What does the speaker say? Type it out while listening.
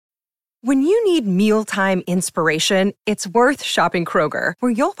When you need mealtime inspiration, it's worth shopping Kroger,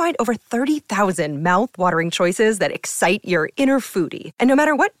 where you'll find over 30,000 mouth-watering choices that excite your inner foodie. And no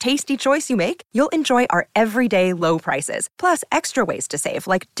matter what tasty choice you make, you'll enjoy our everyday low prices, plus extra ways to save,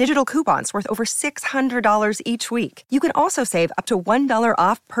 like digital coupons worth over $600 each week. You can also save up to $1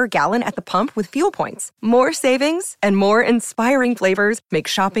 off per gallon at the pump with fuel points. More savings and more inspiring flavors make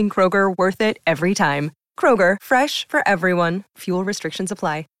shopping Kroger worth it every time. Kroger, fresh for everyone. Fuel restrictions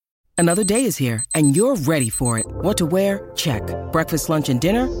apply. Another day is here, and you're ready for it. What to wear? Check. Breakfast, lunch, and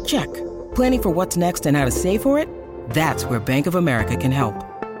dinner? Check. Planning for what's next and how to save for it? That's where Bank of America can help.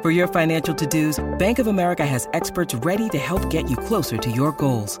 For your financial to-dos, Bank of America has experts ready to help get you closer to your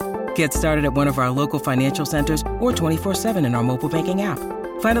goals. Get started at one of our local financial centers or 24/7 in our mobile banking app.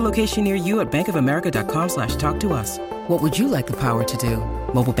 Find a location near you at bankofamerica.com/talktous. What would you like the power to do?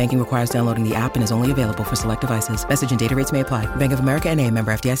 Mobile banking requires downloading the app and is only available for select devices. Message and data rates may apply. Bank of America N.A.,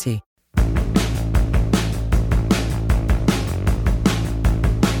 member FDIC.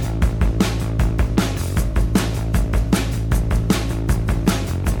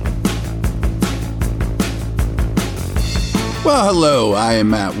 Well, hello, I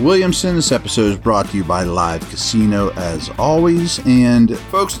am Matt Williamson. This episode is brought to you by Live Casino, as always. And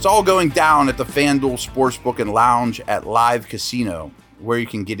folks, it's all going down at the FanDuel Sportsbook and Lounge at Live Casino, where you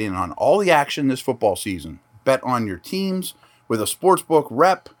can get in on all the action this football season. Bet on your teams with a sportsbook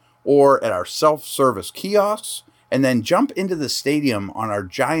rep or at our self-service kiosks, and then jump into the stadium on our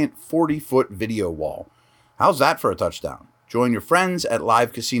giant 40-foot video wall. How's that for a touchdown? Join your friends at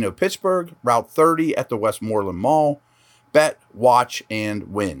Live Casino Pittsburgh, Route 30 at the Westmoreland Mall. Bet, watch,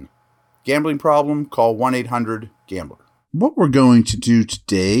 and win. Gambling problem? Call 1-800-GAMBLER. What we're going to do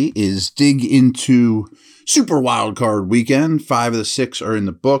today is dig into Super Wildcard Weekend. 5 of the 6 are in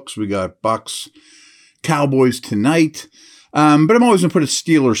the books. We got Bucks, Cowboys tonight. But I'm always going to put a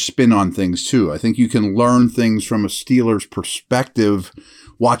Steelers spin on things, too. I think you can learn things from a Steelers perspective,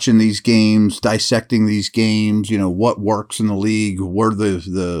 watching these games, dissecting these games, you know, what works in the league, where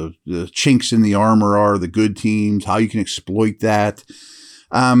the chinks in the armor are, the good teams, how you can exploit that.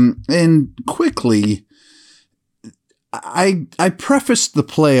 And quickly, I prefaced the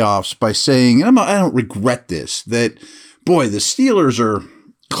playoffs by saying, and I don't regret this, that, boy, the Steelers are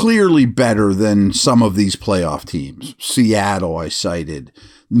clearly better than some of these playoff teams. Seattle, I cited.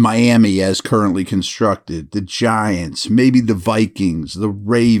 Miami as currently constructed, the Giants, maybe the Vikings, the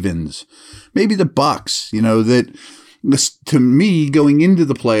Ravens, maybe the Bucks, you know, that to me going into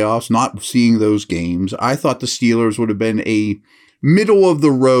the playoffs, not seeing those games, I thought the Steelers would have been a middle of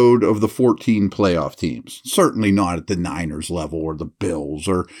the road of the 14 playoff teams. Certainly not at the Niners level or the Bills,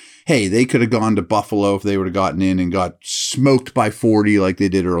 or hey, they could have gone to Buffalo if they would have gotten in and got smoked by 40 like they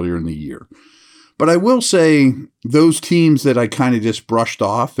did earlier in the year. But I will say those teams that I kind of just brushed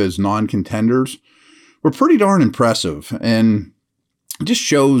off as non-contenders were pretty darn impressive, and it just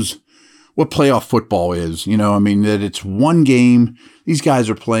shows what playoff football is. You know, I mean, that it's one game. These guys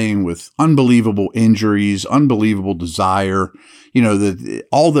are playing with unbelievable injuries, unbelievable desire. You know, that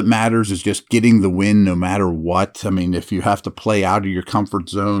all that matters is just getting the win no matter what. I mean, if you have to play out of your comfort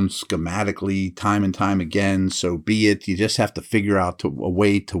zone schematically time and time again, so be it. You just have to figure out a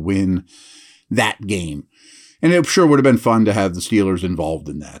way to win that game. And it sure would have been fun to have the Steelers involved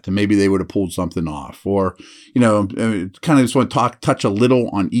in that. And maybe they would have pulled something off. Or, you know, kind of just want to touch a little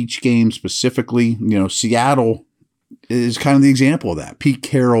on each game specifically. You know, Seattle is kind of the example of that. Pete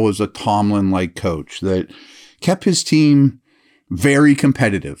Carroll is a Tomlin-like coach that kept his team very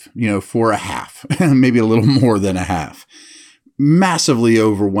competitive, you know, for a half, maybe a little more than a half. Massively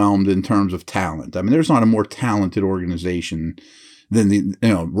overwhelmed in terms of talent. I mean, there's not a more talented organization than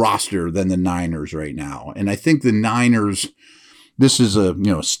the roster than the Niners right now. And I think the Niners, this is a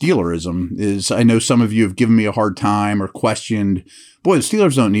Steelerism, is I know some of you have given me a hard time or questioned, boy, the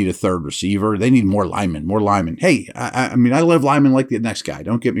Steelers don't need a third receiver. They need more linemen. Hey, I mean, I love linemen like the next guy.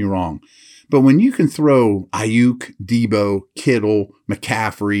 Don't get me wrong. But when you can throw Ayuk, Debo, Kittle,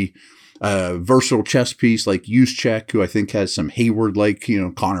 McCaffrey, versatile chess piece like Juszczyk, who I think has some Hayward-like,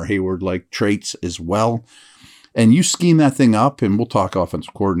 Connor Hayward-like traits as well, and you scheme that thing up, and we'll talk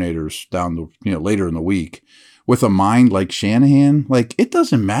offensive coordinators down the, later in the week, with a mind like Shanahan, like it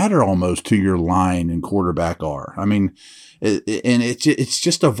doesn't matter almost who your line and quarterback are. I mean, it's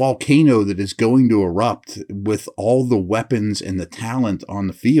just a volcano that is going to erupt with all the weapons and the talent on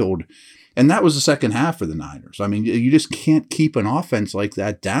the field. And that was the second half for the Niners. I mean, you just can't keep an offense like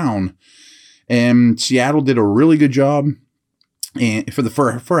that down. And Seattle did a really good job. And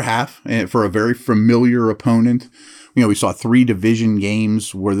for a half, and for a very familiar opponent, we saw 3 division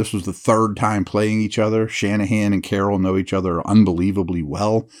games where this was the third time playing each other. Shanahan and Carroll know each other unbelievably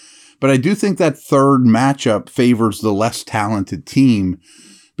well. But I do think that third matchup favors the less talented team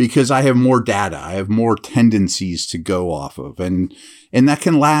because I have more data. I have more tendencies to go off of. And that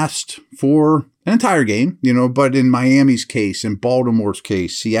can last for an entire game, but in Miami's case, in Baltimore's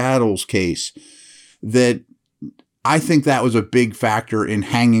case, Seattle's case, that I think that was a big factor in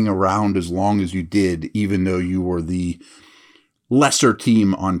hanging around as long as you did, even though you were the lesser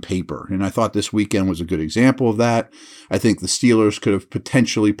team on paper. And I thought this weekend was a good example of that. I think the Steelers could have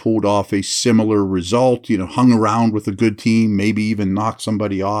potentially pulled off a similar result, hung around with a good team, maybe even knocked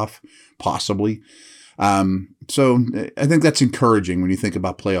somebody off, possibly. So I think that's encouraging when you think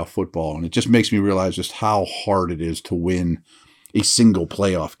about playoff football. And it just makes me realize just how hard it is to win a single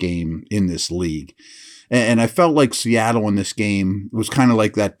playoff game in this league. And I felt like Seattle in this game was kind of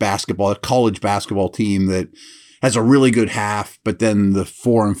like that college basketball team that has a really good half, but then the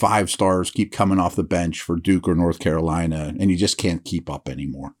 4 and 5 stars keep coming off the bench for Duke or North Carolina, and you just can't keep up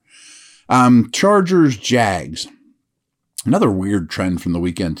anymore. Chargers, Jags. Another weird trend from the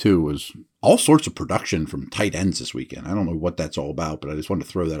weekend, too, was all sorts of production from tight ends this weekend. I don't know what that's all about, but I just wanted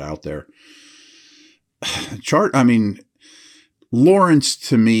to throw that out there. Lawrence,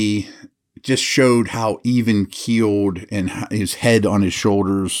 to me, just showed how even-keeled and his head on his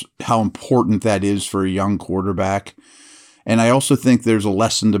shoulders, how important that is for a young quarterback. And I also think there's a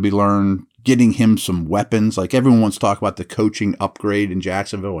lesson to be learned getting him some weapons. Like everyone wants to talk about the coaching upgrade in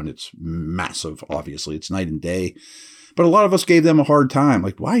Jacksonville, and it's massive, obviously. It's night and day. But a lot of us gave them a hard time.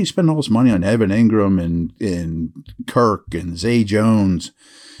 Like, why are you spending all this money on Evan Ingram and Kirk and Zay Jones?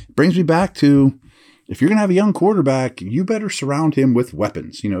 It brings me back to, if you're going to have a young quarterback, you better surround him with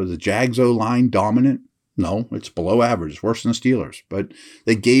weapons. The Jags O-line dominant? No, it's below average. It's worse than the Steelers. But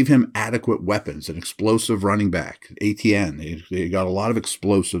they gave him adequate weapons, an explosive running back, ATN. They got a lot of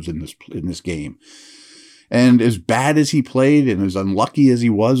explosives in this game. And as bad as he played and as unlucky as he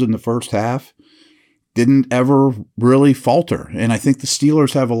was in the first half, didn't ever really falter. And I think the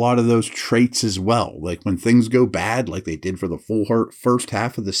Steelers have a lot of those traits as well. Like when things go bad, like they did for the full first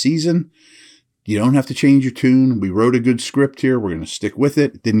half of the season, you don't have to change your tune. We wrote a good script here. We're going to stick with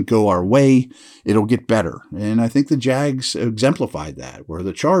it. It didn't go our way. It'll get better. And I think the Jags exemplified that, where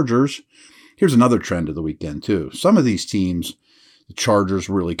the Chargers, here's another trend of the weekend too. Some of these teams, the Chargers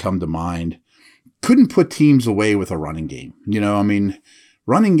really come to mind, couldn't put teams away with a running game.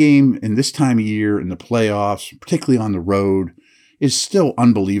 Running game in this time of year in the playoffs, particularly on the road, is still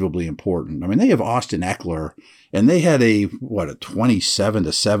unbelievably important. They have Austin Eckler, and they had a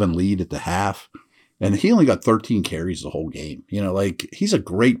 27-7 lead at the half, and he only got 13 carries the whole game. He's a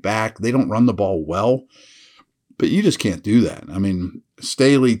great back. They don't run the ball well, but you just can't do that.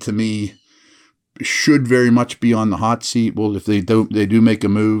 Staley, to me, should very much be on the hot seat. Well, if they do make a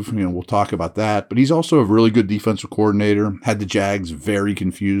move, we'll talk about that. But he's also a really good defensive coordinator. Had the Jags very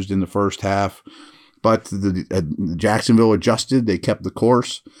confused in the first half, but the Jacksonville adjusted. They kept the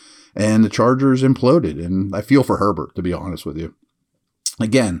course, and the Chargers imploded. And I feel for Herbert, to be honest with you.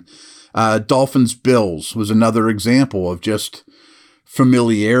 Again, Dolphins-Bills was another example of just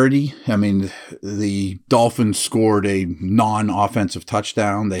familiarity. The Dolphins scored a non-offensive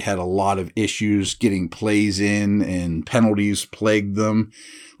touchdown. They had a lot of issues getting plays in, and penalties plagued them.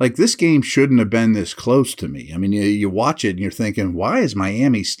 This game shouldn't have been this close to me. You watch it and you're thinking, why is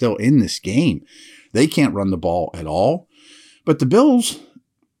Miami still in this game? They can't run the ball at all. But the Bills,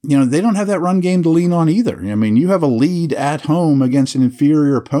 they don't have that run game to lean on either. You have a lead at home against an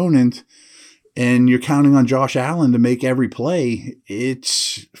inferior opponent, and you're counting on Josh Allen to make every play.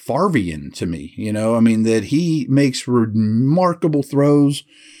 It's Favrean to me, that he makes remarkable throws,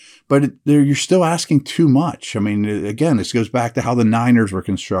 but you're still asking too much. Again, this goes back to how the Niners were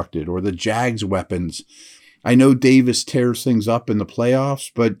constructed or the Jags weapons. I know Davis tears things up in the playoffs,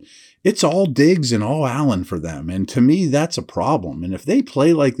 but it's all Diggs and all Allen for them. And to me, that's a problem. And if they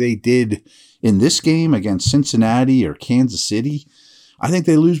play like they did in this game against Cincinnati or Kansas City, I think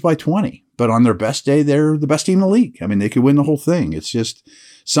they lose by 20. But on their best day, they're the best team in the league. They could win the whole thing. It's just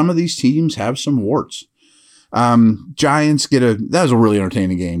some of these teams have some warts. Giants that was a really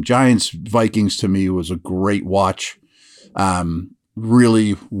entertaining game. Giants-Vikings to me was a great watch.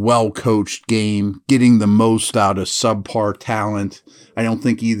 Really well-coached game, getting the most out of subpar talent. I don't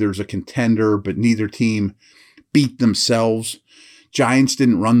think either's a contender, but neither team beat themselves. Giants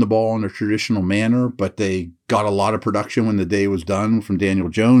didn't run the ball in a traditional manner, but they got a lot of production when the day was done from Daniel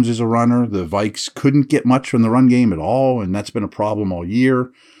Jones as a runner. The Vikes couldn't get much from the run game at all, and that's been a problem all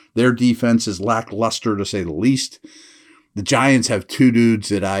year. Their defense is lackluster, to say the least. The Giants have two dudes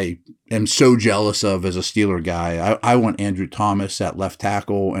that I am so jealous of as a Steeler guy. I want Andrew Thomas at left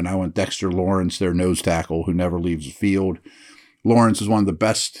tackle, and I want Dexter Lawrence, their nose tackle, who never leaves the field. Lawrence is one of the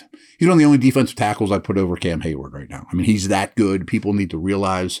best. he's one of the only defensive tackles I put over Cam Hayward right now. I mean, he's that good. People need to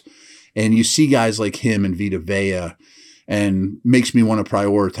realize. And you see guys like him and Vita Vea, and makes me want to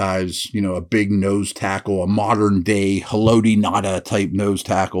prioritize, a big nose tackle, a modern day Haloti Ngata type nose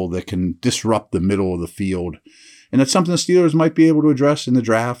tackle that can disrupt the middle of the field. And that's something the Steelers might be able to address in the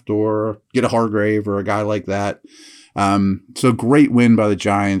draft, or get a Hargrave or a guy like that. So great win by the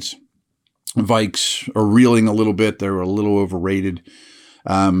Giants. Vikes are reeling a little bit. They were a little overrated.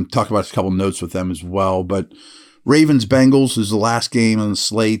 Talk about a couple notes with them as well. But Ravens-Bengals is the last game on the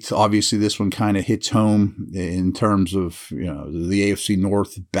slate. Obviously, this one kind of hits home in terms of the AFC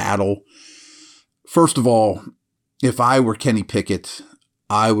North battle. First of all, if I were Kenny Pickett,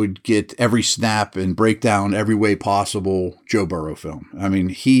 I would get every snap and break down every way possible Joe Burrow film. I mean,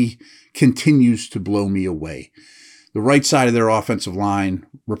 he continues to blow me away. The right side of their offensive line,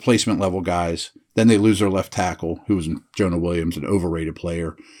 replacement level guys. Then they lose their left tackle, who was Jonah Williams, an overrated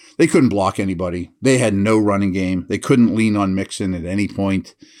player. They couldn't block anybody. They had no running game. They couldn't lean on Mixon at any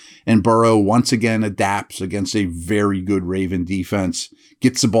point. And Burrow once again adapts against a very good Raven defense,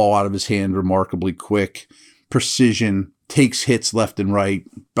 gets the ball out of his hand remarkably quick, precision, takes hits left and right,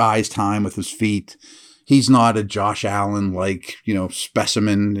 buys time with his feet. He's not a Josh Allen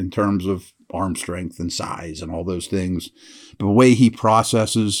specimen in terms of arm strength and size and all those things. But the way he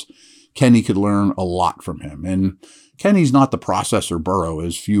processes, Kenny could learn a lot from him. And Kenny's not the processor Burrow,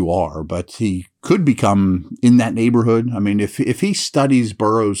 as few are, but he could become in that neighborhood. I mean, if he studies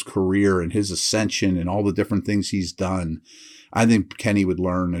Burrow's career and his ascension and all the different things he's done, I think Kenny would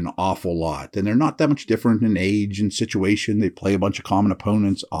learn an awful lot. And they're not that much different in age and situation. They play a bunch of common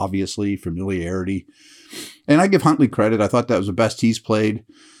opponents, obviously, familiarity. And I give Huntley credit. I thought that was the best he's played.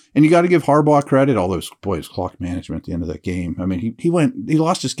 And you got to give Harbaugh credit, although his clock management at the end of that game. I mean, he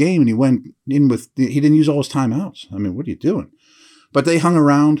lost his game and he went in he didn't use all his timeouts. I mean, what are you doing? But they hung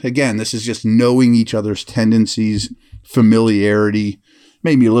around. Again, this is just knowing each other's tendencies, familiarity.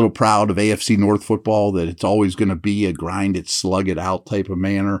 Made me a little proud of AFC North football, that it's always going to be a grind it, slug it out type of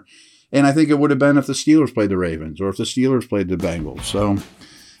manner. And I think it would have been if the Steelers played the Ravens or if the Steelers played the Bengals. So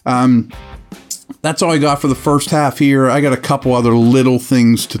that's all I got for the first half here. I got a couple other little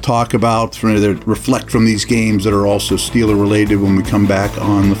things to talk about that reflect from these games that are also Steeler related when we come back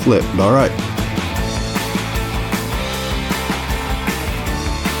on the flip. All right.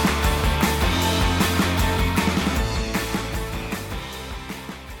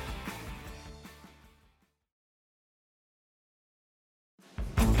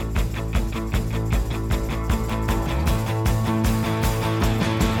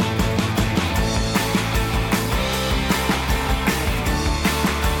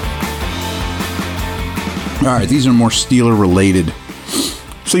 All right, these are more Steeler related.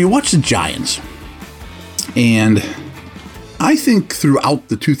 So you watch the Giants, and I think throughout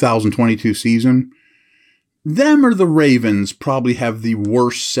the 2022 season, them or the Ravens probably have the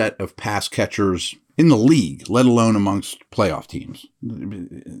worst set of pass catchers in the league, let alone amongst playoff teams.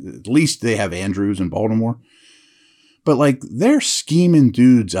 At least they have Andrews in Baltimore. But they're scheming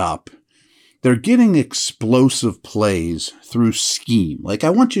dudes up. They're getting explosive plays through scheme. I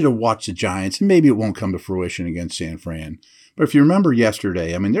want you to watch the Giants, and maybe it won't come to fruition against San Fran. But if you remember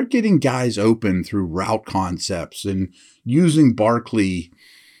yesterday, I mean, they're getting guys open through route concepts and using Barkley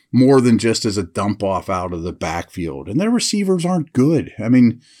more than just as a dump off out of the backfield. And their receivers aren't good. I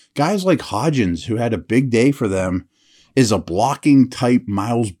mean, guys like Hodgins, who had a big day for them, is a blocking type,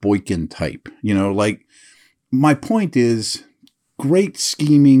 Miles Boykin type. My point is, great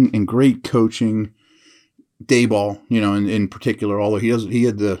scheming and great coaching. Daboll, in particular, although he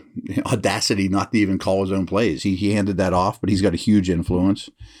had the audacity not to even call his own plays. He handed that off, but he's got a huge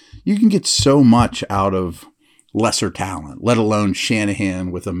influence. You can get so much out of lesser talent, let alone Shanahan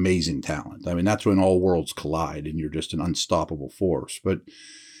with amazing talent. I mean, that's when all worlds collide and you're just an unstoppable force. But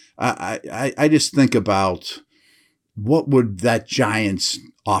I just think about, what would that Giants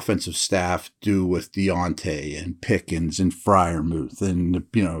offensive staff do with Deontay and Pickens and Freiermuth and,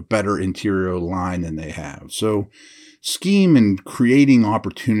 a better interior line than they have? So scheme and creating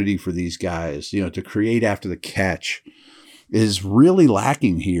opportunity for these guys, to create after the catch is really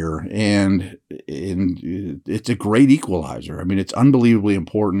lacking here. And it's a great equalizer. I mean, it's unbelievably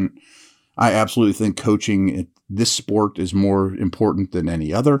important. I absolutely think coaching in this sport is more important than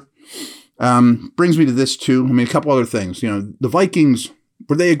any other. Brings me to this too. I mean, a couple other things. The Vikings,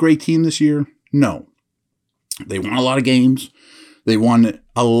 were they a great team this year? No. They won a lot of games. They won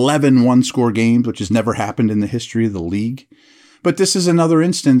 11 one-score games, which has never happened in the history of the league. But this is another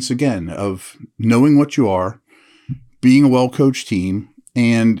instance, again, of knowing what you are, being a well-coached team.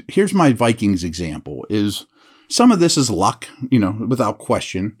 And here's my Vikings example, is some of this is luck, without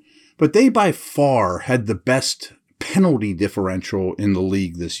question. but they by far had the best penalty differential in the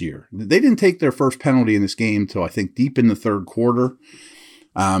league this year. They didn't take their first penalty in this game till I think deep in the third quarter.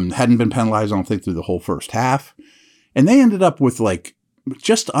 Hadn't been penalized, I don't think, through the whole first half. And they ended up with like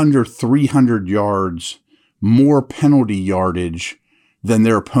just under 300 yards more penalty yardage than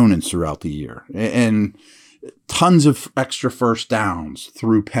their opponents throughout the year. And tons of extra first downs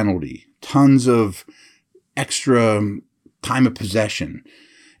through penalty, tons of extra time of possession.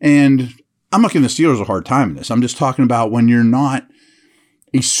 And I'm not giving the Steelers a hard time in this. I'm just talking about when you're not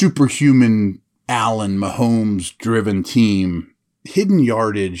a superhuman Allen Mahomes driven team, hidden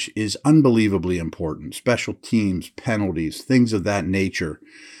yardage is unbelievably important. Special teams, penalties, things of that nature.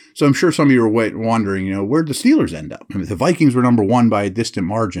 So I'm sure some of you are wondering, where'd the Steelers end up? I mean, the Vikings were number one by a distant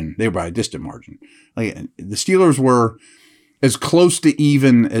margin. They were by a distant margin. Like, the Steelers were as close to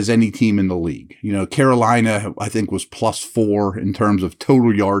even as any team in the league. Carolina, I think, was +4 in terms of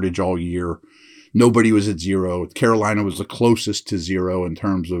total yardage all year. Nobody was at 0. Carolina was the closest to 0 in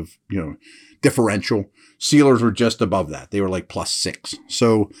terms of, differential. Steelers were just above that. They were like +6.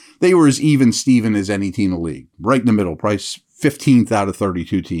 So they were as even Steven as any team in the league. Right in the middle, price 15th out of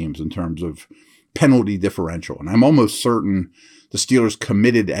 32 teams in terms of penalty differential. And I'm almost certain the Steelers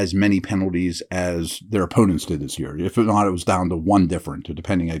committed as many penalties as their opponents did this year. If not, it was down to one different,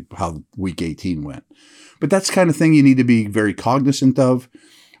 depending on how week 18 went. But that's the kind of thing you need to be very cognizant of.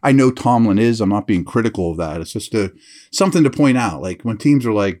 I know Tomlin is. I'm not being critical of that. It's just something to point out. Like when teams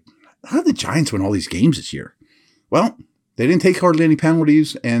are like, how did the Giants win all these games this year? Well, they didn't take hardly any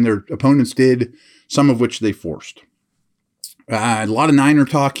penalties, and their opponents did, some of which they forced. A lot of Niner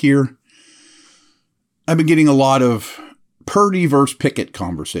talk here. I've been getting a lot of Purdy versus Pickett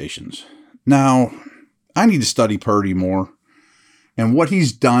conversations. Now, I need to study Purdy more. And what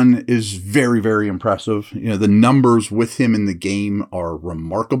he's done is very, very impressive. The numbers with him in the game are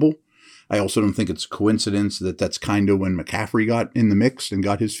remarkable. I also don't think it's a coincidence that that's kind of when McCaffrey got in the mix and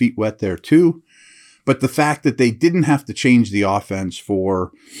got his feet wet there too. But the fact that they didn't have to change the offense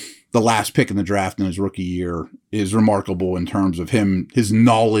for the last pick in the draft in his rookie year is remarkable in terms of his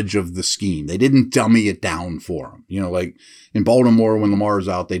knowledge of the scheme. They didn't dummy it down for him. Like in Baltimore, when Lamar's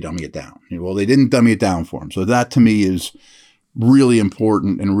out, they dummy it down. Well, they didn't dummy it down for him. So that to me is really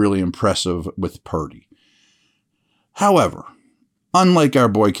important and really impressive with Purdy. However, unlike our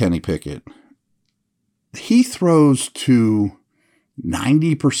boy Kenny Pickett, he throws to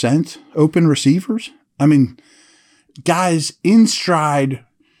 90% open receivers. I mean, guys in stride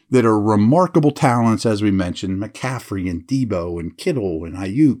that are remarkable talents, as we mentioned, McCaffrey and Debo and Kittle and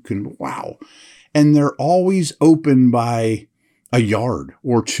Ayuk and wow. And they're always open by a yard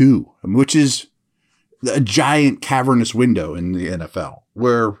or two, which is a giant cavernous window in the NFL,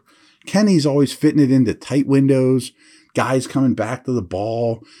 where Kenny's always fitting it into tight windows, guys coming back to the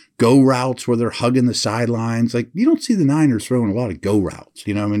ball, go routes where they're hugging the sidelines. Like, you don't see the Niners throwing a lot of go routes.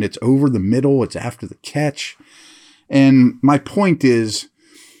 It's over the middle, it's after the catch. And my point is,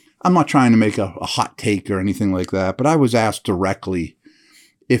 I'm not trying to make a hot take or anything like that, but I was asked directly,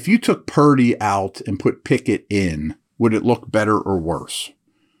 if you took Purdy out and put Pickett in, would it look better or worse?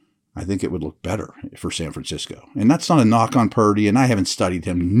 I think it would look better for San Francisco. And that's not a knock on Purdy, and I haven't studied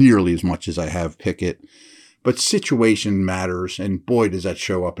him nearly as much as I have Pickett. But situation matters, and boy, does that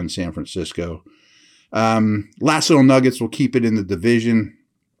show up in San Francisco. Last little nuggets will keep it in the division.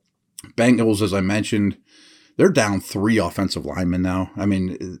 Bengals, as I mentioned, they're down 3 offensive linemen now. I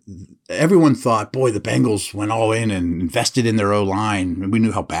mean, everyone thought, boy, the Bengals went all in and invested in their O-line. We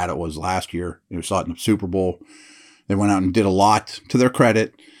knew how bad it was last year. We saw it in the Super Bowl. They went out and did a lot, to their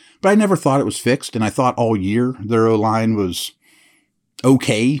credit. But I never thought it was fixed, and I thought all year their O-line was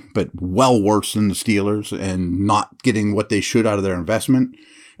okay, but well worse than the Steelers and not getting what they should out of their investment.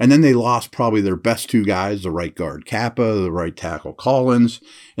 And then they lost probably their best 2 guys, the right guard Kappa, the right tackle Collins.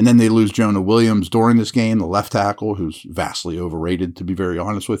 And then they lose Jonah Williams during this game, the left tackle, who's vastly overrated, to be very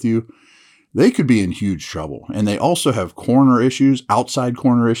honest with you. They could be in huge trouble. And they also have corner issues, outside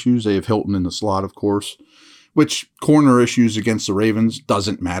corner issues. They have Hilton in the slot, of course, which corner issues against the Ravens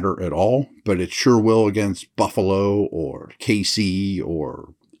doesn't matter at all, but it sure will against Buffalo or KC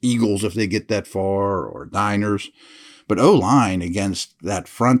or Eagles if they get that far, or Niners. But O-line against that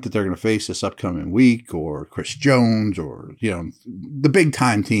front that they're going to face this upcoming week, or Chris Jones, or, the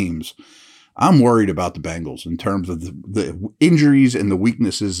big-time teams, I'm worried about the Bengals in terms of the injuries and the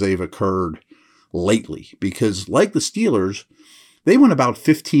weaknesses they've occurred lately. Because like the Steelers, they went about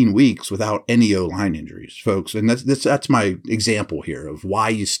 15 weeks without any O-line injuries, folks. And that's my example here of why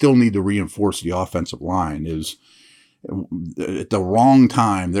you still need to reinforce the offensive line is at the wrong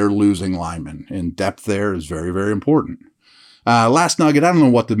time, they're losing linemen, and depth there is very, very important. Last nugget, I don't know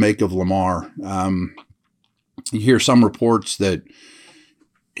what to make of Lamar. You hear some reports that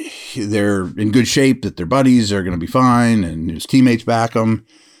they're in good shape, that their buddies are going to be fine, and his teammates back him.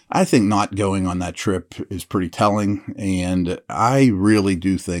 I think not going on that trip is pretty telling, and I really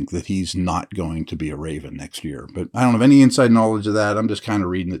do think that he's not going to be a Raven next year. But I don't have any inside knowledge of that. I'm just kind of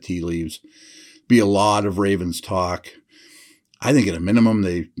reading the tea leaves. Be a lot of Ravens talk. I think at a minimum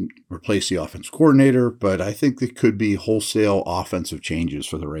they replace the offensive coordinator, but I think there could be wholesale offensive changes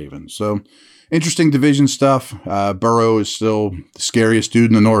for the Ravens. So interesting division stuff. Burrow is still the scariest dude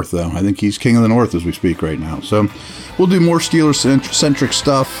in the North, though. I think he's king of the North as we speak right now. So we'll do more Steelers-centric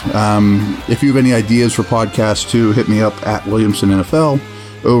stuff. If you have any ideas for podcasts, too, hit me up at Williamson NFL.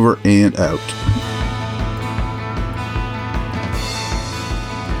 Over and out.